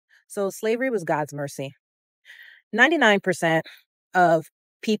So slavery was God's mercy. 99% of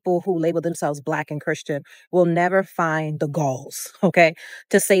people who label themselves Black and Christian will never find the galls, okay,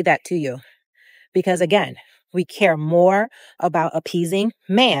 to say that to you. Because again, we care more about appeasing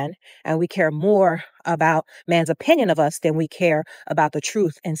man and we care more about man's opinion of us than we care about the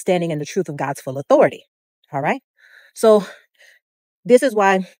truth and standing in the truth of God's full authority. All right. So this is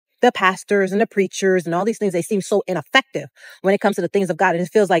why the pastors and the preachers and all these things, they seem so ineffective when it comes to the things of God. And it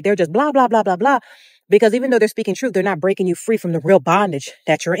feels like they're just blah, blah, blah, blah, blah. Because even though they're speaking truth, they're not breaking you free from the real bondage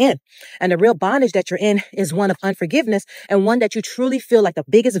that you're in. And the real bondage that you're in is one of unforgiveness and one that you truly feel like the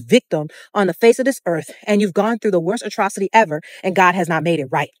biggest victim on the face of this earth. And you've gone through the worst atrocity ever and God has not made it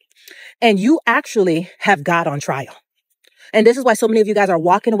right. And you actually have God on trial. And this is why so many of you guys are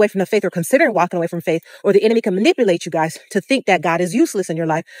walking away from the faith or considering walking away from faith, or the enemy can manipulate you guys to think that God is useless in your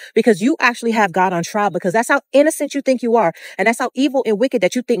life because you actually have God on trial, because that's how innocent you think you are. And that's how evil and wicked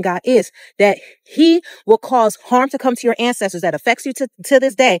that you think God is, that he will cause harm to come to your ancestors that affects you to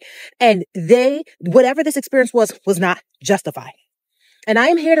this day. And whatever this experience was not justified. And I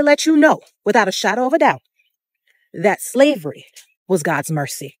am here to let you know without a shadow of a doubt that slavery was God's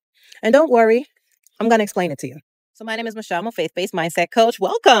mercy. And don't worry, I'm going to explain it to you. So my name is Michelle. I'm a faith-based mindset coach.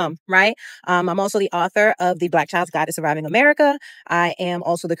 Welcome, right? I'm also the author of the Black Child's Guide to Surviving America. I am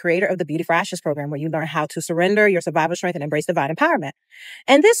also the creator of the Beauty for Ashes program, where you learn how to surrender your survival strength and embrace divine empowerment.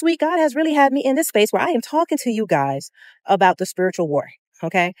 And this week, God has really had me in this space where I am talking to you guys about the spiritual war,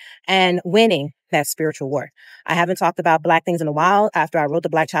 okay? And winning that spiritual war. I haven't talked about Black things in a while. After I wrote the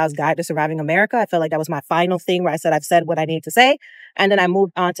Black Child's Guide to Surviving America, I felt like that was my final thing where I said, I've said what I need to say. And then I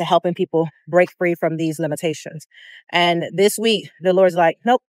moved on to helping people break free from these limitations. And this week, the Lord's like,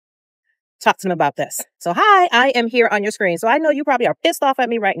 nope, talk to them about this. So hi, I am here on your screen. So I know you probably are pissed off at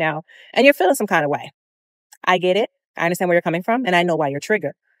me right now and you're feeling some kind of way. I get it. I understand where you're coming from and I know why you're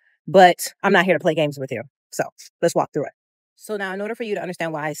triggered, but I'm not here to play games with you. So let's walk through it. So now, in order for you to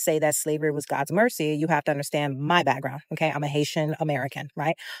understand why I say that slavery was God's mercy, you have to understand my background. Okay. I'm a Haitian American,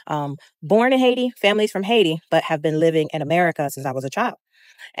 right? Born in Haiti, families from Haiti, but have been living in America since I was a child.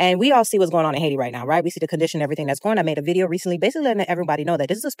 And we all see what's going on in Haiti right now, right? We see the condition, everything that's going on. I made a video recently basically letting everybody know that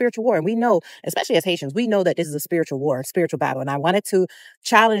this is a spiritual war. And we know, especially as Haitians, we know that this is a spiritual war, a spiritual battle. And I wanted to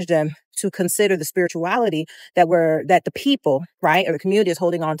challenge them to consider the spirituality that the people, right, or the community is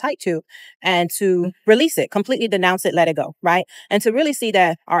holding on tight to, and to release it, completely denounce it, let it go, right? And to really see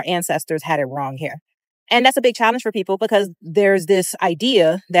that our ancestors had it wrong here. And that's a big challenge for people because there's this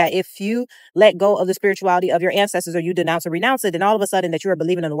idea that if you let go of the spirituality of your ancestors or you denounce or renounce it, then all of a sudden that you are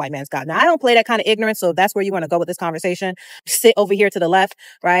believing in the white man's God. Now, I don't play that kind of ignorance. So if that's where you want to go with this conversation, sit over here to the left,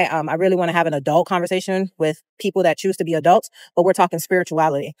 right? I really want to have an adult conversation with people that choose to be adults, but we're talking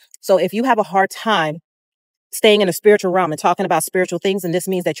spirituality. So if you have a hard time staying in a spiritual realm and talking about spiritual things, and this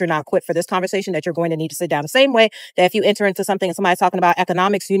means that you're not equipped for this conversation, that you're going to need to sit down the same way that if you enter into something and somebody's talking about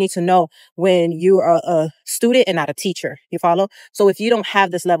economics, you need to know when you are a student and not a teacher. You follow? So if you don't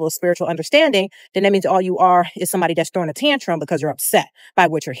have this level of spiritual understanding, then that means all you are is somebody that's throwing a tantrum because you're upset by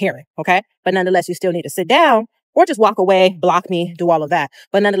what you're hearing. Okay. But nonetheless, you still need to sit down or just walk away, block me, do all of that.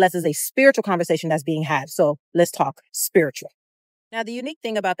 But nonetheless, it's a spiritual conversation that's being had. So let's talk spiritual. Now, the unique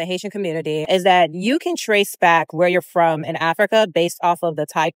thing about the Haitian community is that you can trace back where you're from in Africa based off of the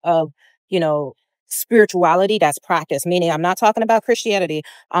type of, spirituality that's practiced. Meaning, I'm not talking about Christianity.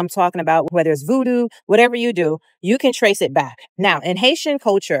 I'm talking about whether it's voodoo, whatever you do, you can trace it back. Now, in Haitian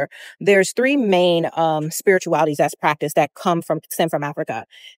culture, there's three main spiritualities that's practiced that stem from Africa.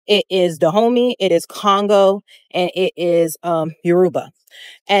 It is Dahomey, it is Congo, and it is Yoruba.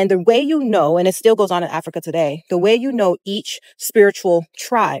 And the way you know, and it still goes on in Africa today, the way you know each spiritual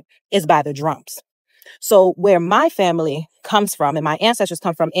tribe is by the drums. So where my family comes from and my ancestors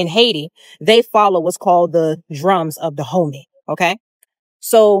come from in Haiti, they follow what's called the drums of Dahomey. Okay.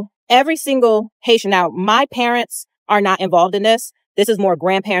 So every single Haitian, now my parents are not involved in this. This is more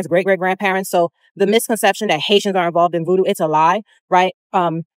grandparents, great-great-grandparents. So the misconception that Haitians are involved in voodoo, it's a lie, right?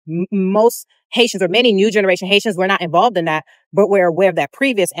 Most Haitians or many new generation Haitians were not involved in that, but we're aware that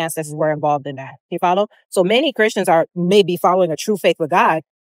previous ancestors were involved in that. You follow? So many Christians may be following a true faith with God,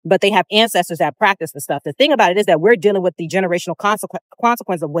 but they have ancestors that practice the stuff. The thing about it is that we're dealing with the generational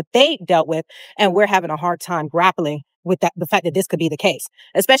consequence of what they dealt with, and we're having a hard time grappling with the fact that this could be the case,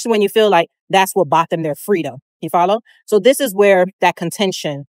 especially when you feel like that's what bought them their freedom. You follow? So this is where that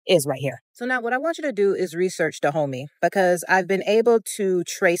contention is right here. So now what I want you to do is research Dahomey, because I've been able to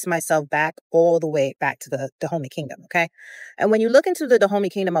trace myself back all the way back to the Dahomey kingdom. Okay. And when you look into the Dahomey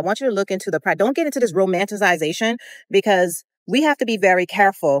kingdom, I want you to look into don't get into this romanticization, because we have to be very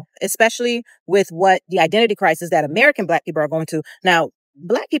careful, especially with what the identity crisis that American Black people are going to. Now,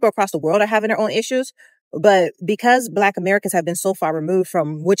 Black people across the world are having their own issues. But because Black Americans have been so far removed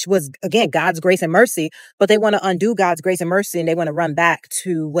from, which was, again, God's grace and mercy, but they want to undo God's grace and mercy, and they want to run back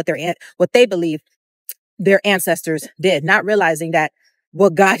to what they believe their ancestors did, not realizing that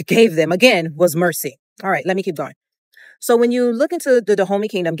what God gave them, again, was mercy. All right, let me keep going. So when you look into the Dahomey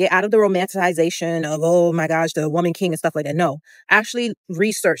Kingdom, get out of the romanticization of, oh my gosh, the woman king and stuff like that. No, actually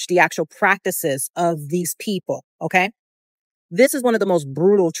research the actual practices of these people, okay? This is one of the most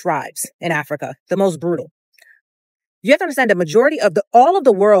brutal tribes in Africa, the most brutal. You have to understand the majority of all of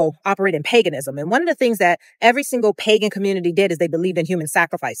the world operate in paganism. And one of the things that every single pagan community did is they believed in human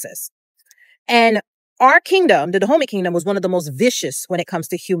sacrifices. And our kingdom, the Dahomey Kingdom, was one of the most vicious when it comes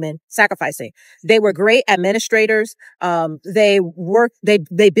to human sacrificing. They were great administrators. They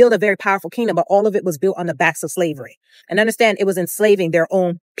built a very powerful kingdom, but all of it was built on the backs of slavery. And understand, it was enslaving their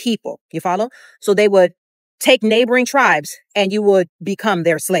own people. You follow? So they would take neighboring tribes and you would become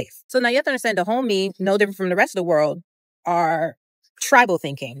their slave. So now you have to understand, Dahomey, no different from the rest of the world, are tribal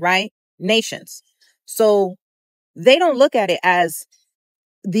thinking, right? Nations. So they don't look at it as,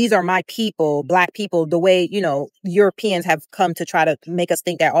 these are my people, Black people, the way, Europeans have come to try to make us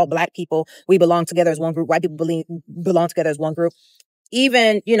think that all Black people, we belong together as one group. White people belong together as one group.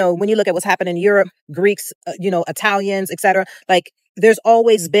 Even, when you look at what's happened in Europe, Greeks, Italians, etc. Like, there's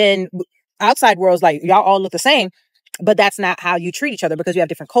always been outside worlds, like, y'all all look the same, but that's not how you treat each other because you have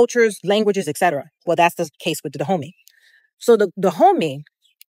different cultures, languages, etc. Well, that's the case with the Dahomey. So the Dahomey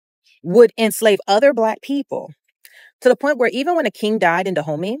would enslave other Black people to the point where even when a king died in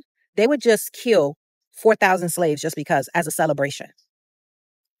Dahomey, they would just kill 4,000 slaves just because, as a celebration.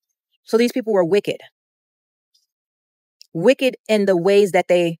 So these people were wicked. Wicked in the ways that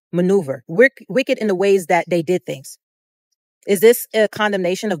they maneuver. Wicked in the ways that they did things. Is this a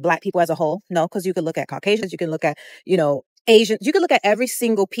condemnation of Black people as a whole? No, because you could look at Caucasians, you can look at, Asians, you can look at every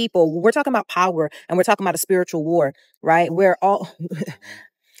single people. We're talking about power and we're talking about a spiritual war, right? We're all...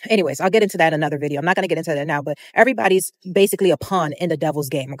 Anyways, I'll get into that in another video. I'm not going to get into that now, but everybody's basically a pawn in the devil's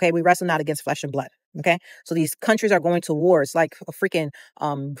game, okay? We wrestle not against flesh and blood, okay? So these countries are going to wars like a freaking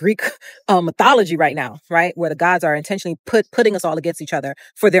Greek mythology right now, right? Where the gods are intentionally putting us all against each other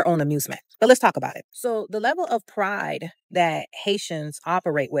for their own amusement. But let's talk about it. So the level of pride that Haitians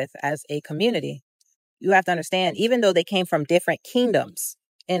operate with as a community, you have to understand, even though they came from different kingdoms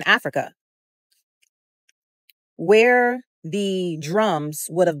in Africa, where the drums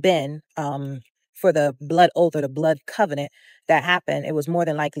would have been for the blood oath or the blood covenant that happened, it was more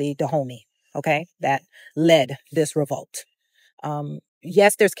than likely Dahomey, okay, that led this revolt.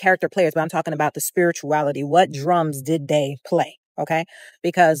 Yes, there's character players, but I'm talking about the spirituality. What drums did they play? Okay,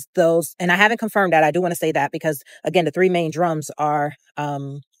 because those, and I haven't confirmed that. I do want to say that because, again, the three main drums are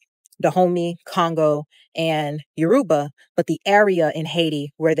Dahomey, Congo, and Yoruba, but the area in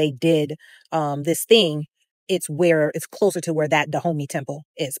Haiti where they did this thing, it's closer to where that Dahomey temple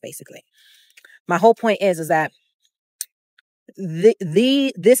is, basically. My whole point is that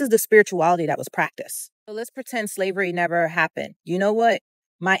this is the spirituality that was practiced. So let's pretend slavery never happened. You know what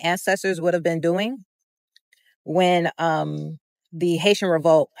my ancestors would have been doing when the Haitian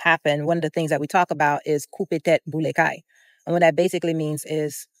revolt happened? One of the things that we talk about is coupe tête boule caille. And what that basically means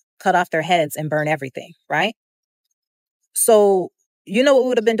is cut off their heads and burn everything, right? So you know what we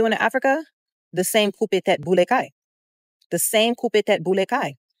would have been doing in Africa? The same coupe tête boule caille. The same coupe tête boule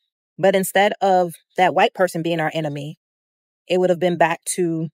caille. But instead of that white person being our enemy, it would have been back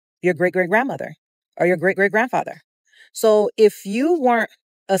to your great-great-grandmother or your great-great-grandfather. So if you weren't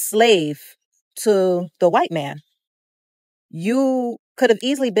a slave to the white man, you could have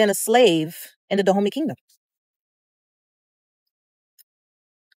easily been a slave in the Dahomey Kingdom.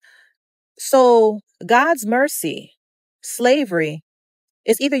 So God's mercy, slavery,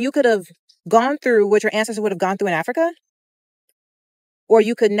 is either you could have gone through what your ancestors would have gone through in Africa, or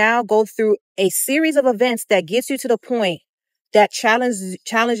you could now go through a series of events that gets you to the point that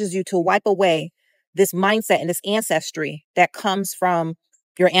challenges you to wipe away this mindset and this ancestry that comes from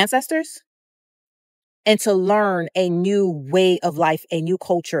your ancestors, and to learn a new way of life, a new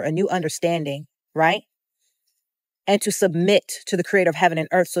culture, a new understanding, right? And to submit to the creator of heaven and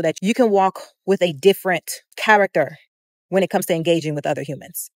earth so that you can walk with a different character when it comes to engaging with other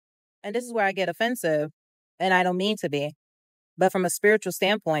humans. And this is where I get offensive, and I don't mean to be, but from a spiritual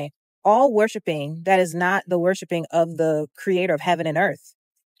standpoint, all worshiping that is not the worshiping of the creator of heaven and earth,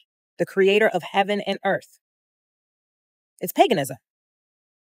 the creator of heaven and earth, it's paganism.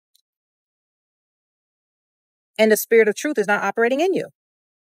 And the spirit of truth is not operating in you.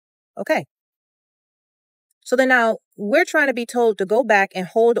 Okay. So then now we're trying to be told to go back and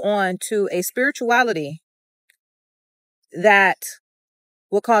hold on to a spirituality that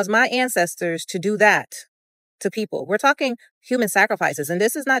will cause my ancestors to do that to people. We're talking human sacrifices. And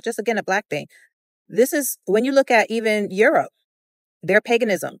this is not just, again, a black thing. This is when you look at even Europe, their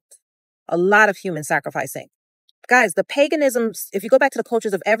paganism, a lot of human sacrificing. Guys, the paganisms, if you go back to the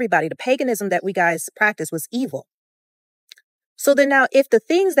cultures of everybody, the paganism that we guys practiced was evil. So then now, if the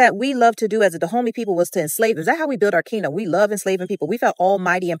things that we love to do as a Dahomey people was to enslave, is that how we build our kingdom? We love enslaving people. We felt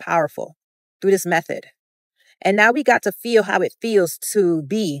almighty and powerful through this method. And now we got to feel how it feels to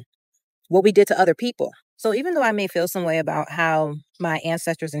be what we did to other people. So even though I may feel some way about how my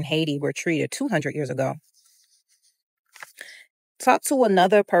ancestors in Haiti were treated 200 years ago, talk to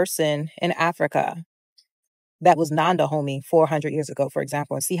another person in Africa that was non-Dahomey 400 years ago, for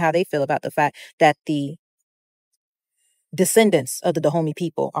example, and see how they feel about the fact that the descendants of the Dahomey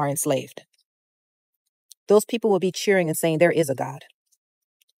people are enslaved. Those people will be cheering and saying there is a God.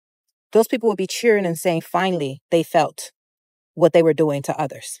 Those people will be cheering and saying finally they felt what they were doing to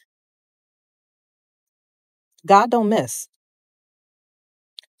others. God don't miss.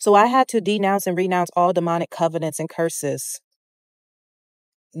 So I had to denounce and renounce all demonic covenants and curses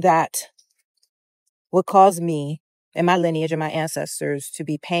that would cause me and my lineage and my ancestors to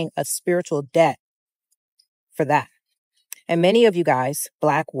be paying a spiritual debt for that. And many of you guys,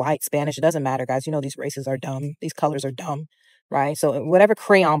 black, white, Spanish, it doesn't matter, guys. You know, these races are dumb. These colors are dumb, right? So whatever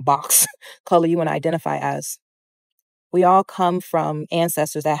crayon box color you want to identify as, we all come from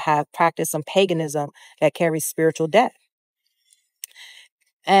ancestors that have practiced some paganism that carries spiritual debt.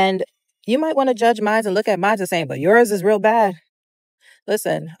 And you might want to judge mine and look at mine and saying, but yours is real bad.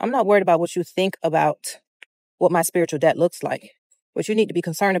 Listen, I'm not worried about what you think about what my spiritual debt looks like. What you need to be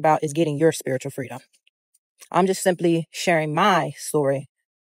concerned about is getting your spiritual freedom. I'm just simply sharing my story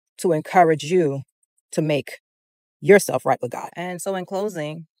to encourage you to make yourself right with God. And so in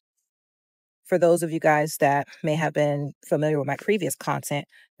closing, for those of you guys that may have been familiar with my previous content,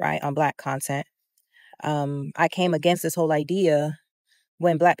 right, on Black content, I came against this whole idea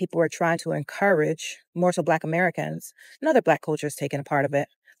when Black people were trying to encourage more so Black Americans and other Black cultures taking a part of it,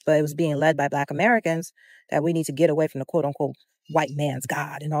 but it was being led by Black Americans that we need to get away from the quote unquote white man's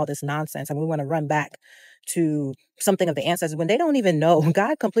God and all this nonsense. And we want to run back to something of the ancestors when they don't even know.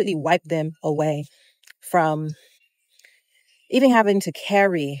 God completely wiped them away from even having to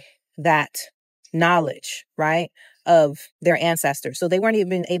carry that knowledge, right, of their ancestors. So they weren't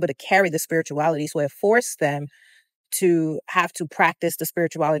even able to carry the spirituality. So it forced them to have to practice the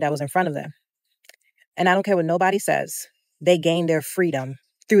spirituality that was in front of them. And I don't care what nobody says, they gained their freedom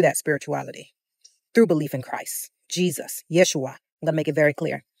through that spirituality, through belief in Christ, Jesus, Yeshua. I'm going to make it very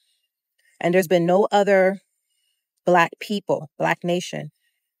clear. And there's been no other Black people, Black nation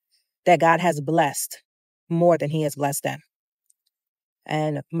that God has blessed more than he has blessed them.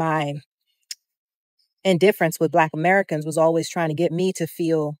 And my indifference with Black Americans was always trying to get me to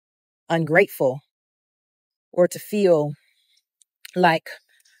feel ungrateful or to feel like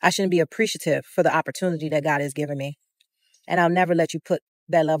I shouldn't be appreciative for the opportunity that God has given me. And I'll never let you put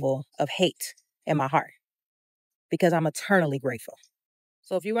that level of hate in my heart because I'm eternally grateful.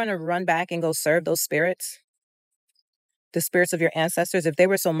 So if you want to run back and go serve those spirits, the spirits of your ancestors, if they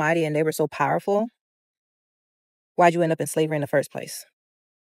were so mighty and they were so powerful, why'd you end up in slavery in the first place?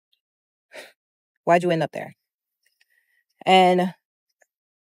 Why'd you end up there? And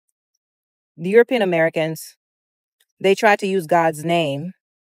the European Americans, they tried to use God's name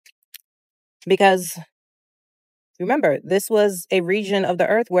because, remember, this was a region of the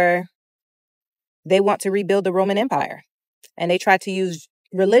earth where they want to rebuild the Roman Empire. And they tried to use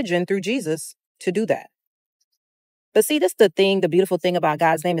religion through Jesus to do that. But see, this is the thing, the beautiful thing about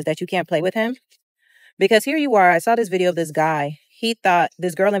God's name is that you can't play with him. Because here you are, I saw this video of this guy. He thought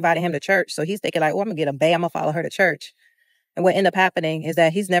this girl invited him to church. So he's thinking like, oh, I'm going to get a bae. I'm going to follow her to church. And what ended up happening is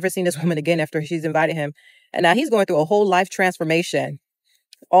that he's never seen this woman again after she's invited him. And now he's going through a whole life transformation,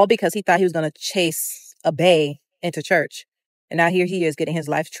 all because he thought he was going to chase a bae into church. And now here he is getting his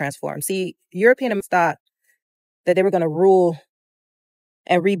life transformed. See, Europeans thought that they were going to rule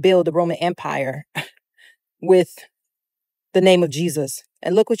and rebuild the Roman Empire with the name of Jesus.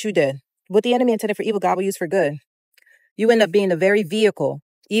 And look what you did. What the enemy intended for evil, God will use for good. You end up being the very vehicle,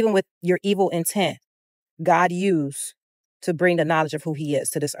 even with your evil intent, God used to bring the knowledge of who he is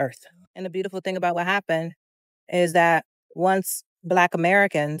to this earth. And the beautiful thing about what happened is that once Black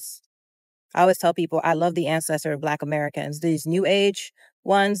Americans, I always tell people, I love the ancestor of Black Americans. These new age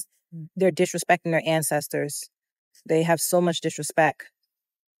ones, they're disrespecting their ancestors. They have so much disrespect.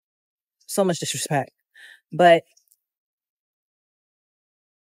 So much disrespect. But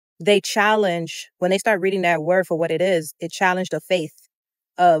they challenge, when they start reading that word for what it is, it challenged the faith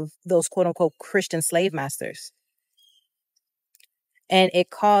of those quote unquote Christian slave masters. And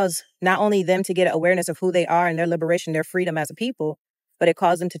it caused not only them to get awareness of who they are and their liberation, their freedom as a people, but it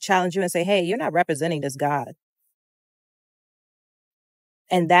caused them to challenge you and say, hey, you're not representing this God.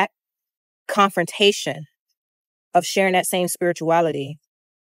 And that confrontation of sharing that same spirituality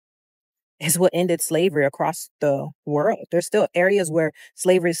is what ended slavery across the world. There's still areas where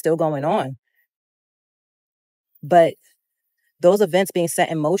slavery is still going on. But those events being set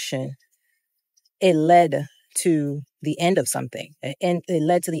in motion, it led to the end of something. And it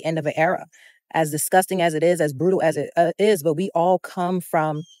led to the end of an era. As disgusting as it is, as brutal as it is, but we all come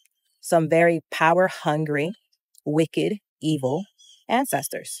from some very power-hungry, wicked, evil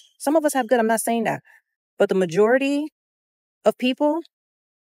ancestors. Some of us have good, I'm not saying that. But the majority of people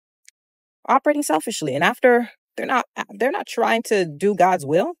operating selfishly. And after they're not trying to do God's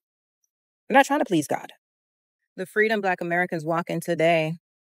will. They're not trying to please God. The freedom Black Americans walk in today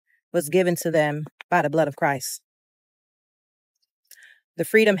was given to them by the blood of Christ. The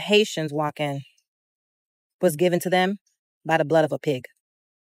freedom Haitians walk in was given to them by the blood of a pig.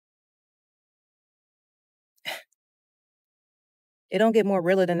 It don't get more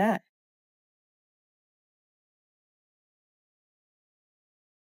realer than that.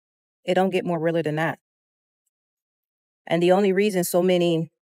 It don't get more realer than that. And the only reason so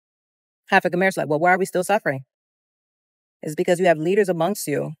many African Americans are like, well, why are we still suffering? Is because you have leaders amongst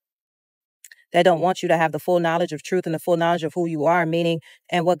you that don't want you to have the full knowledge of truth and the full knowledge of who you are, meaning,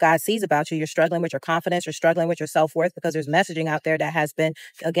 and what God sees about you. You're struggling with your confidence. You're struggling with your self-worth because there's messaging out there that has been,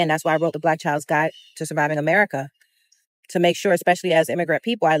 again, that's why I wrote the Black Child's Guide to Surviving America, to make sure, especially as immigrant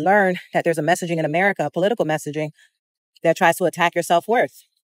people, I learned that there's a messaging in America, a political messaging that tries to attack your self-worth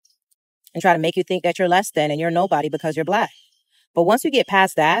and try to make you think that you're less than and you're nobody because you're Black. But once you get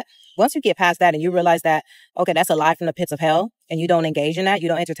past that and you realize that, okay, that's a lie from the pits of hell, and you don't engage in that, you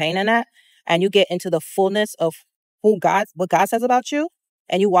don't entertain in that, and you get into the fullness of what God says about you,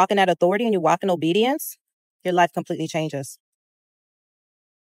 and you walk in that authority and you walk in obedience, your life completely changes.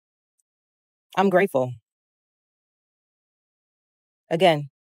 I'm grateful. Again,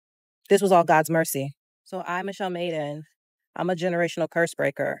 this was all God's mercy. So I, Michelle Maiden, I'm a generational curse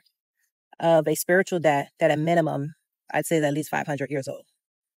breaker of a spiritual debt that at minimum, I'd say is at least 500 years old.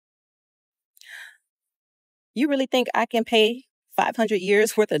 You really think I can pay 500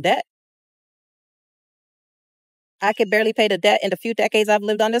 years worth of debt? I could barely pay the debt in the few decades I've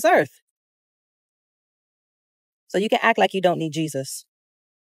lived on this earth. So you can act like you don't need Jesus.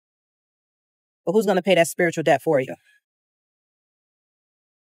 But who's going to pay that spiritual debt for you?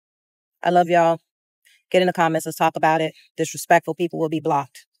 I love y'all. Get in the comments. Let's talk about it. Disrespectful people will be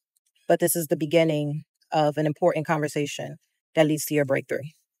blocked. But this is the beginning of an important conversation that leads to your breakthrough.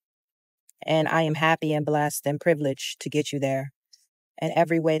 And I am happy and blessed and privileged to get you there in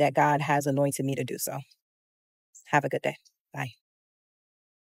every way that God has anointed me to do so. Have a good day. Bye.